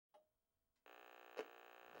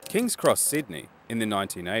King's Cross, Sydney, in the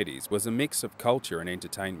 1980s was a mix of culture and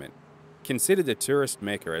entertainment, considered a tourist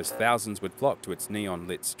mecca as thousands would flock to its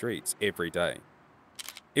neon-lit streets every day.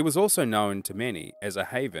 It was also known to many as a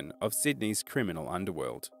haven of Sydney's criminal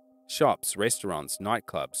underworld. Shops, restaurants,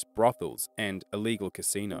 nightclubs, brothels, and illegal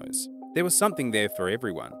casinos. There was something there for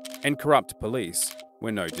everyone, and corrupt police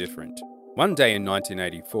were no different. One day in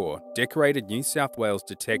 1984, decorated New South Wales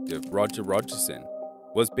Detective Roger Rogerson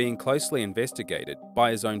was being closely investigated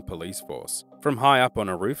by his own police force from high up on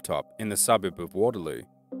a rooftop in the suburb of Waterloo.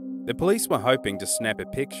 The police were hoping to snap a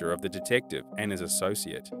picture of the detective and his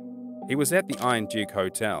associate. He was at the Iron Duke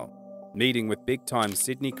Hotel, meeting with big-time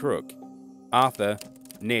Sydney crook, Arthur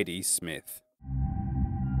Neddy Smith.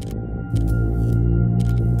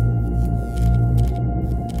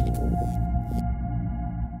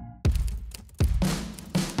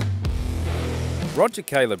 Roger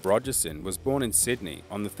Caleb Rogerson was born in Sydney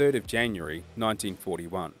on the 3rd of January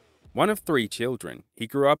 1941. One of 3 children, he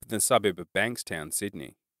grew up in the suburb of Bankstown,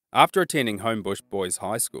 Sydney. After attending Homebush Boys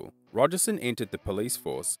High School, Rogerson entered the police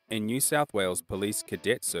force in New South Wales Police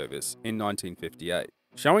Cadet Service in 1958.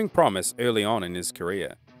 Showing promise early on in his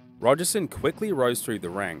career, Rogerson quickly rose through the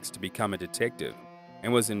ranks to become a detective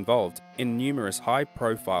and was involved in numerous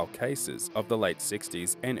high-profile cases of the late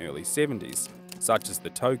 60s and early 70s, such as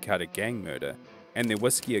the Toe Cutter gang murder and the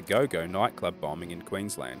Whiskey A Go-Go nightclub bombing in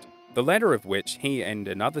Queensland, the latter of which he and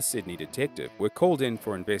another Sydney detective were called in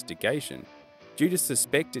for investigation due to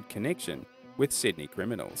suspected connection with Sydney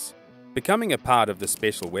criminals. Becoming a part of the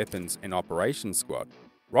Special Weapons and Operations Squad,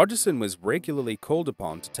 Rogerson was regularly called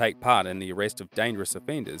upon to take part in the arrest of dangerous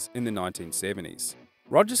offenders in the 1970s.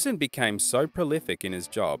 Rogerson became so prolific in his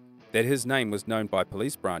job that his name was known by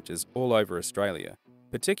police branches all over Australia,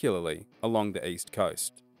 particularly along the East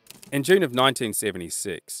Coast. In June of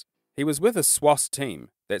 1976, he was with a SWAT team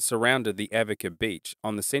that surrounded the Avoca Beach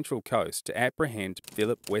on the Central Coast to apprehend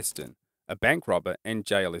Philip Weston, a bank robber and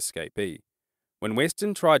jail escapee. When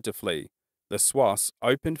Weston tried to flee, the SWAT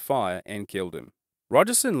opened fire and killed him.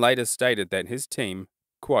 Rogerson later stated that his team,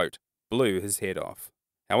 quote, blew his head off.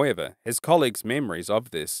 However, his colleagues' memories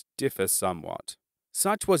of this differ somewhat.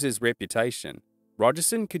 Such was his reputation,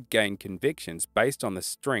 Rogerson could gain convictions based on the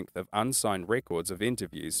strength of unsigned records of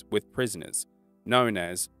interviews with prisoners, known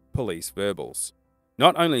as police verbals.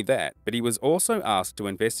 Not only that, but he was also asked to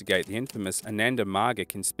investigate the infamous Ananda Marga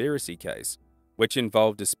conspiracy case, which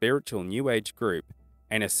involved a spiritual New Age group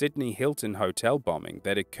and a Sydney Hilton hotel bombing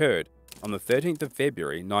that occurred on the 13th of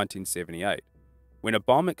February 1978, when a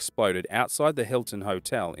bomb exploded outside the Hilton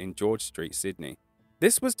Hotel in George Street, Sydney.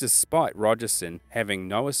 This was despite Rogerson having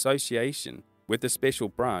no association with the special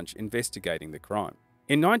branch investigating the crime.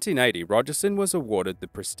 In 1980, Rogerson was awarded the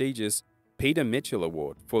prestigious Peter Mitchell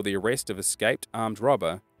Award for the arrest of escaped armed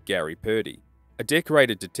robber Gary Purdy, a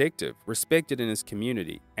decorated detective respected in his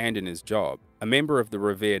community and in his job, a member of the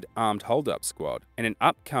revered Armed Hold-Up Squad, and an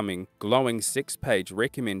upcoming glowing 6-page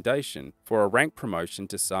recommendation for a rank promotion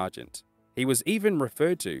to sergeant. He was even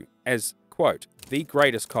referred to as, quote, the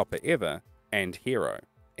greatest copper ever and hero.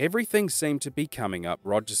 Everything seemed to be coming up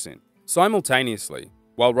Rogerson. Simultaneously,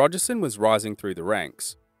 while Rogerson was rising through the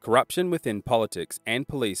ranks, corruption within politics and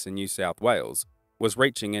police in New South Wales was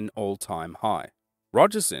reaching an all-time high.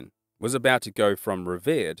 Rogerson was about to go from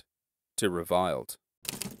revered to reviled.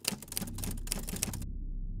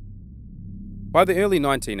 By the early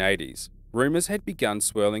 1980s, rumours had begun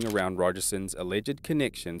swirling around Rogerson's alleged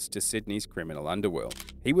connections to Sydney's criminal underworld.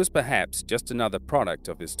 He was perhaps just another product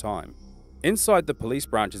of his time. Inside the police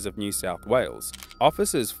branches of New South Wales,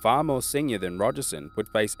 officers far more senior than Rogerson would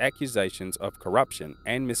face accusations of corruption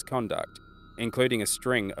and misconduct, including a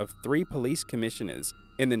string of 3 police commissioners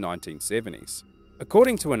in the 1970s.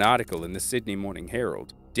 According to an article in the Sydney Morning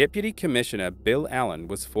Herald, Deputy Commissioner Bill Allen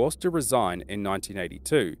was forced to resign in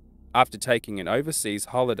 1982 after taking an overseas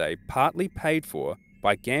holiday partly paid for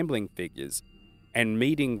by gambling figures and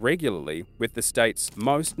meeting regularly with the state's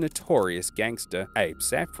most notorious gangster, Abe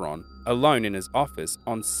Saffron, alone in his office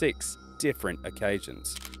on 6 different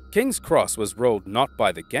occasions. King's Cross was ruled not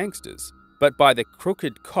by the gangsters, but by the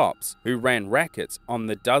crooked cops who ran rackets on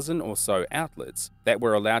the dozen or so outlets that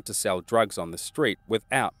were allowed to sell drugs on the street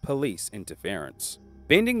without police interference.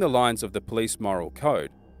 Bending the lines of the police moral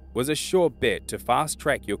code was a sure bet to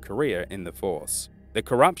fast-track your career in the force. The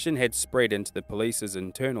corruption had spread into the police's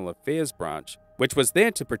internal affairs branch, which was there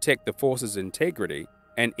to protect the force's integrity,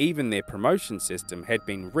 and even their promotion system had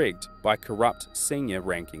been rigged by corrupt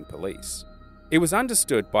senior-ranking police. It was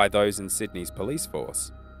understood by those in Sydney's police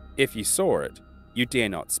force. If you saw it, you dare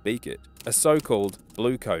not speak it, a so-called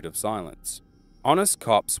blue code of silence. Honest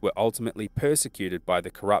cops were ultimately persecuted by the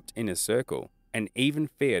corrupt inner circle, and even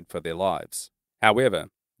feared for their lives. However,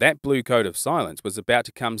 that blue coat of silence was about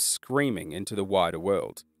to come screaming into the wider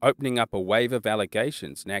world, opening up a wave of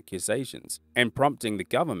allegations and accusations, and prompting the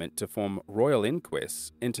government to form royal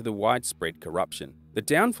inquests into the widespread corruption. The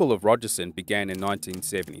downfall of Rogerson began in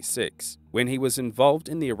 1976, when he was involved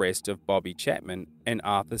in the arrest of Bobby Chapman and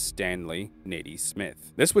Arthur Stanley Neddy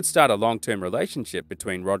Smith. This would start a long-term relationship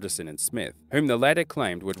between Rogerson and Smith, whom the latter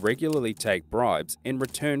claimed would regularly take bribes in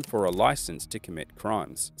return for a license to commit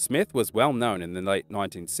crimes. Smith was well known in the late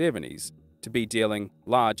 1970s to be dealing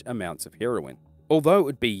large amounts of heroin. Although it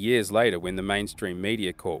would be years later when the mainstream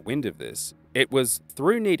media caught wind of this, it was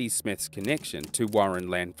through Neddy Smith's connection to Warren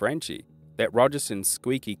Lanfranchi that Rogerson's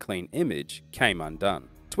squeaky clean image came undone.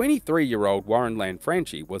 23-year-old Warren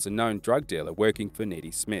Lanfranchi was a known drug dealer working for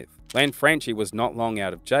Neddy Smith. Lanfranchi was not long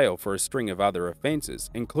out of jail for a string of other offences,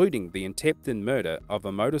 including the attempted murder of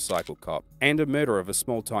a motorcycle cop and a murder of a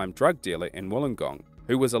small-time drug dealer in Wollongong,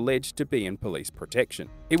 who was alleged to be in police protection.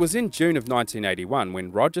 It was in June of 1981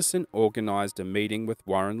 when Rogerson organised a meeting with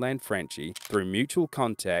Warren Lanfranchi through mutual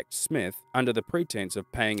contact Smith under the pretense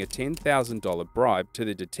of paying a $10,000 bribe to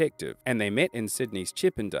the detective, and they met in Sydney's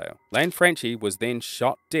Chippendale. Lanfranchi was then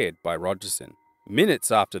shot dead by Rogerson.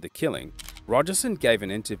 Minutes after the killing, Rogerson gave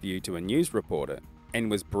an interview to a news reporter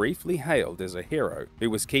and was briefly hailed as a hero who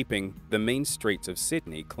was keeping the mean streets of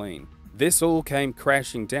Sydney clean. This all came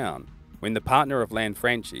crashing down when the partner of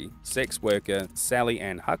Lanfranchi, sex worker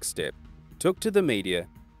Sallie-Anne Huckstepp, took to the media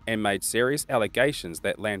and made serious allegations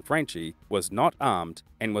that Lanfranchi was not armed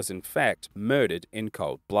and was in fact murdered in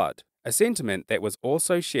cold blood. A sentiment that was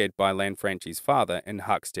also shared by Lanfranchi's father and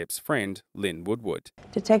Huckstepp's friend, Lynn Woodward.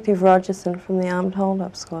 Detective Rogerson from the Armed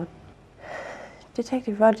Hold-Up Squad.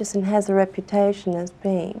 Detective Rogerson has a reputation as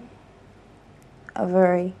being a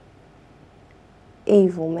very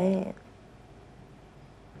evil man.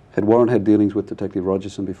 Had Warren had dealings with Detective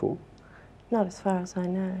Rogerson before? Not as far as I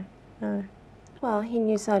know, no. Well, he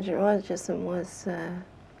knew Sergeant Rogerson was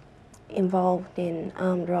involved in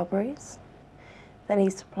armed robberies, that he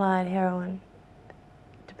supplied heroin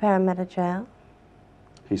to Parramatta Jail.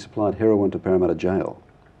 He supplied heroin to Parramatta Jail?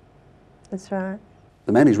 That's right.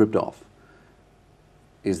 The man he's ripped off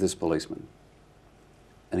is this policeman,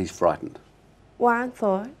 and he's frightened. Warren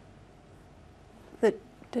thought that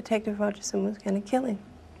Detective Rogerson was going to kill him.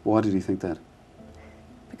 Why did he think that?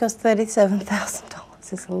 Because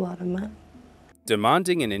 $37,000 is a lot of money.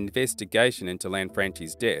 Demanding an investigation into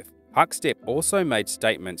Lanfranchi's death, Huckstepp also made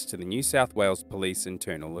statements to the New South Wales Police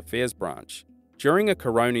Internal Affairs Branch. During a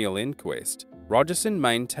coronial inquest, Rogerson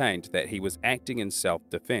maintained that he was acting in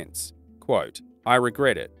self-defense. Quote, "I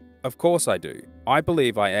regret it. Of course I do. I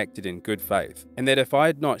believe I acted in good faith, and that if I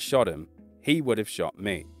had not shot him, he would have shot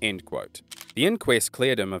me." End quote. The inquest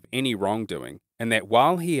cleared him of any wrongdoing, and that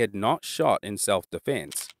while he had not shot in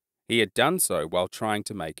self-defense, he had done so while trying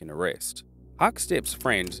to make an arrest. Huckstepp's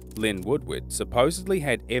friend, Lynn Woodward, supposedly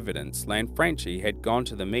had evidence Lanfranchi had gone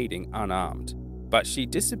to the meeting unarmed, but she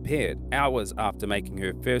disappeared hours after making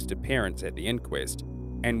her first appearance at the inquest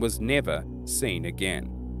and was never seen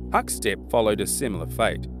again. Huckstepp followed a similar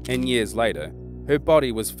fate, and years later, her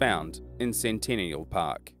body was found in Centennial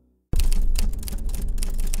Park.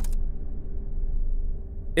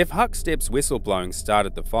 If Huckstepp's whistleblowing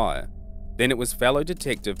started the fire, then it was fellow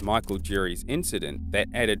detective Michael Jury's incident that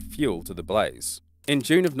added fuel to the blaze. In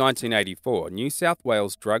June of 1984, New South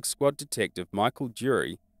Wales Drug Squad detective Michael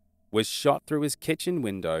Jury was shot through his kitchen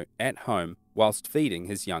window at home whilst feeding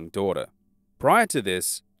his young daughter. Prior to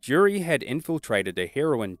this, Jury had infiltrated a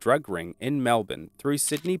heroin drug ring in Melbourne through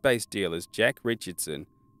Sydney-based dealers Jack Richardson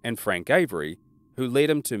and Frank Avery, who led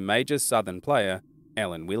him to major Southern player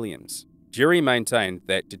Alan Williams. Jury maintained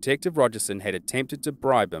that Detective Rogerson had attempted to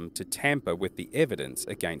bribe him to tamper with the evidence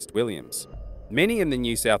against Williams. Many in the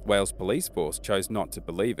New South Wales Police Force chose not to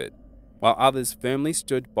believe it, while others firmly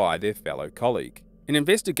stood by their fellow colleague. An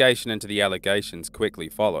investigation into the allegations quickly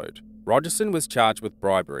followed. Rogerson was charged with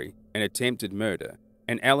bribery and attempted murder,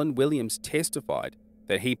 and Alan Williams testified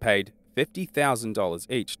that he paid $50,000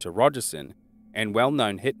 each to Rogerson and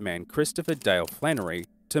well-known hitman Christopher Dale Flannery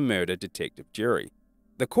to murder Detective Jury.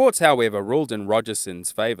 The courts, however, ruled in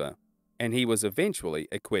Rogerson's favour, and he was eventually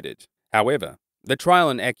acquitted. However, the trial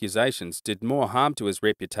and accusations did more harm to his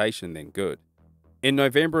reputation than good. In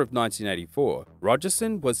November of 1984,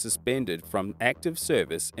 Rogerson was suspended from active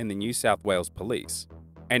service in the New South Wales Police,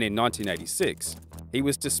 and in 1986, he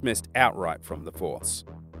was dismissed outright from the force.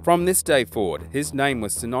 From this day forward, his name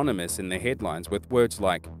was synonymous in the headlines with words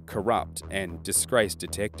like corrupt and disgraced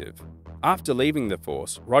detective. After leaving the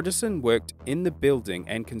force, Rogerson worked in the building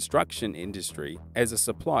and construction industry as a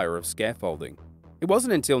supplier of scaffolding. It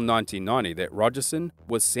wasn't until 1990 that Rogerson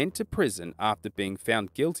was sent to prison after being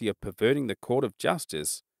found guilty of perverting the court of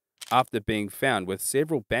justice after being found with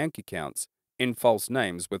several bank accounts in false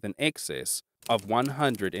names with an excess of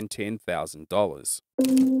 $110,000.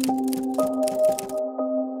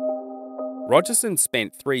 Rogerson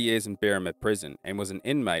spent 3 years in Berrima Prison and was an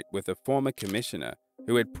inmate with a former commissioner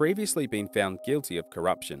who had previously been found guilty of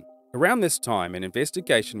corruption. Around this time, an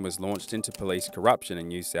investigation was launched into police corruption in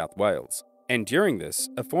New South Wales. And during this,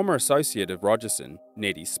 a former associate of Rogerson,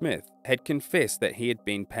 Neddy Smith, had confessed that he had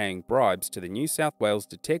been paying bribes to the New South Wales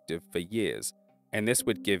detective for years, and this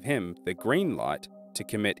would give him the green light to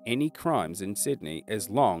commit any crimes in Sydney as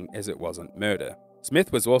long as it wasn't murder.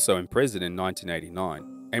 Smith was also in prison in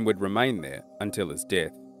 1989 and would remain there until his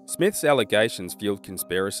death. Smith's allegations fueled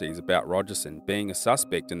conspiracies about Rogerson being a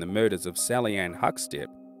suspect in the murders of Sallie-Anne Huckstepp,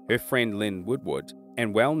 her friend Lynn Woodward,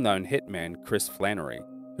 and well-known hitman Chris Flannery,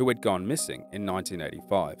 who had gone missing in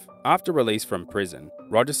 1985. After release from prison,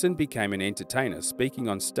 Rogerson became an entertainer speaking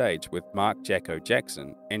on stage with Mark Jacko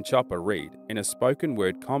Jackson and Chopper Read in a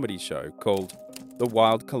spoken-word comedy show called The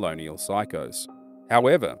Wild Colonial Psychos.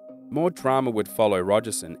 However, more drama would follow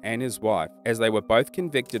Rogerson and his wife as they were both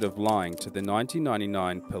convicted of lying to the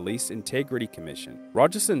 1999 Police Integrity Commission.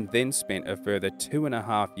 Rogerson then spent a further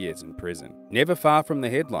 2.5 years in prison. Never far from the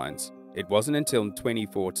headlines, it wasn't until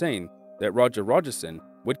 2014 that Roger Rogerson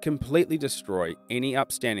would completely destroy any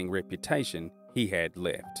upstanding reputation he had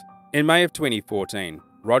left. In May of 2014,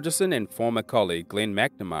 Rogerson and former colleague Glenn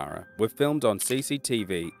MacNamara were filmed on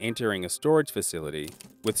CCTV entering a storage facility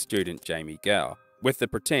with student Jamie Gow, with the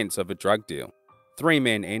pretense of a drug deal. 3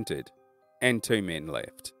 men entered, and 2 men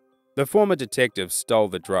left. The former detective stole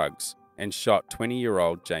the drugs and shot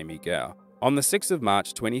 20-year-old Jamie Gow. On the 6th of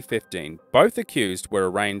March 2015, both accused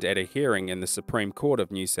were arraigned at a hearing in the Supreme Court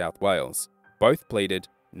of New South Wales. Both pleaded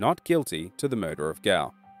not guilty to the murder of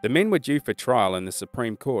Gow. The men were due for trial in the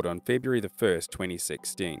Supreme Court on February 1st,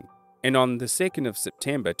 2016. And on the 2nd of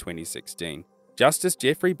September 2016, Justice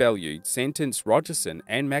Jeffrey Bellew sentenced Rogerson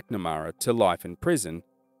and MacNamara to life in prison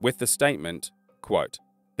with the statement, quote,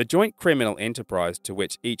 "The joint criminal enterprise to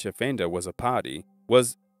which each offender was a party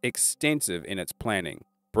was extensive in its planning,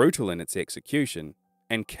 brutal in its execution,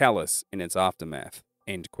 and callous in its aftermath."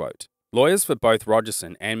 End quote. Lawyers for both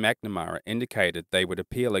Rogerson and MacNamara indicated they would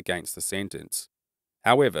appeal against the sentence.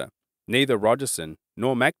 However, neither Rogerson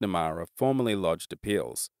nor MacNamara formally lodged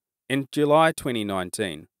appeals. In July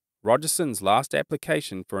 2019, Rogerson's last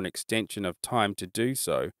application for an extension of time to do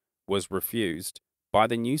so was refused by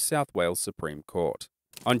the New South Wales Supreme Court.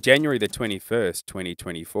 On January 21st,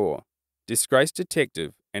 2024, disgraced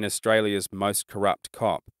detective and Australia's most corrupt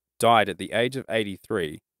cop died at the age of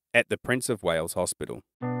 83 at the Prince of Wales Hospital.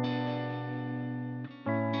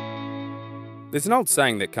 There's an old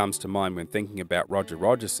saying that comes to mind when thinking about Roger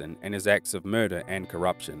Rogerson and his acts of murder and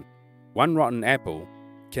corruption. One rotten apple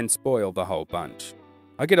can spoil the whole bunch.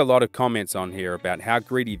 I get a lot of comments on here about how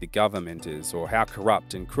greedy the government is or how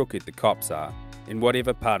corrupt and crooked the cops are in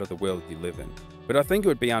whatever part of the world you live in. But I think it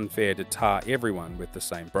would be unfair to tar everyone with the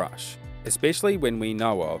same brush, especially when we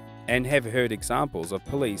know of and have heard examples of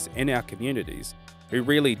police in our communities who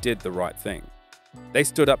really did the right thing. They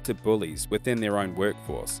stood up to bullies within their own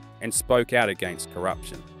workforce and spoke out against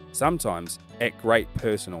corruption, sometimes at great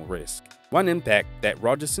personal risk. One impact that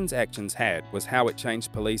Rogerson's actions had was how it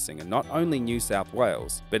changed policing in not only New South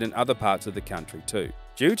Wales, but in other parts of the country too.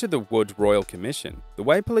 Due to the Wood Royal Commission, the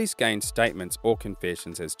way police gain statements or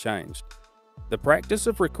confessions has changed. The practice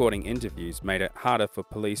of recording interviews made it harder for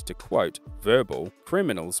police to quote verbal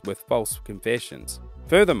criminals with false confessions.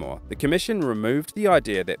 Furthermore, the Commission removed the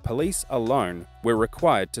idea that police alone were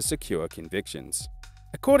required to secure convictions.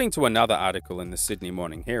 According to another article in the Sydney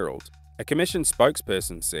Morning Herald, a Commission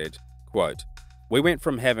spokesperson said, quote, "We went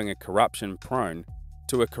from having a corruption-prone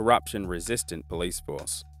to a corruption-resistant police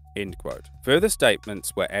force." End quote. Further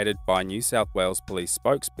statements were added by New South Wales police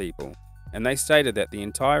spokespeople, and they stated that the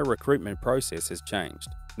entire recruitment process has changed.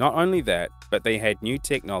 Not only that, but they had new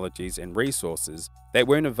technologies and resources that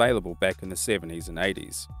weren't available back in the 70s and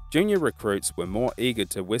 80s. Junior recruits were more eager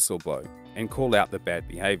to whistleblow and call out the bad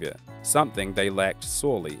behaviour, something they lacked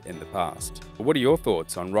sorely in the past. But what are your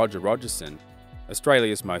thoughts on Roger Rogerson,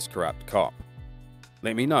 Australia's most corrupt cop?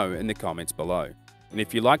 Let me know in the comments below. And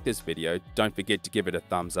if you like this video, don't forget to give it a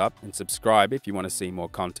thumbs up and subscribe if you want to see more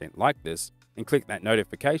content like this, and click that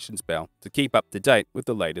notifications bell to keep up to date with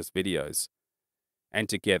the latest videos. And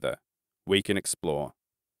together, we can explore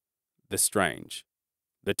the strange,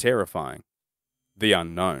 the terrifying, the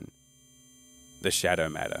unknown, the shadow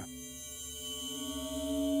matter.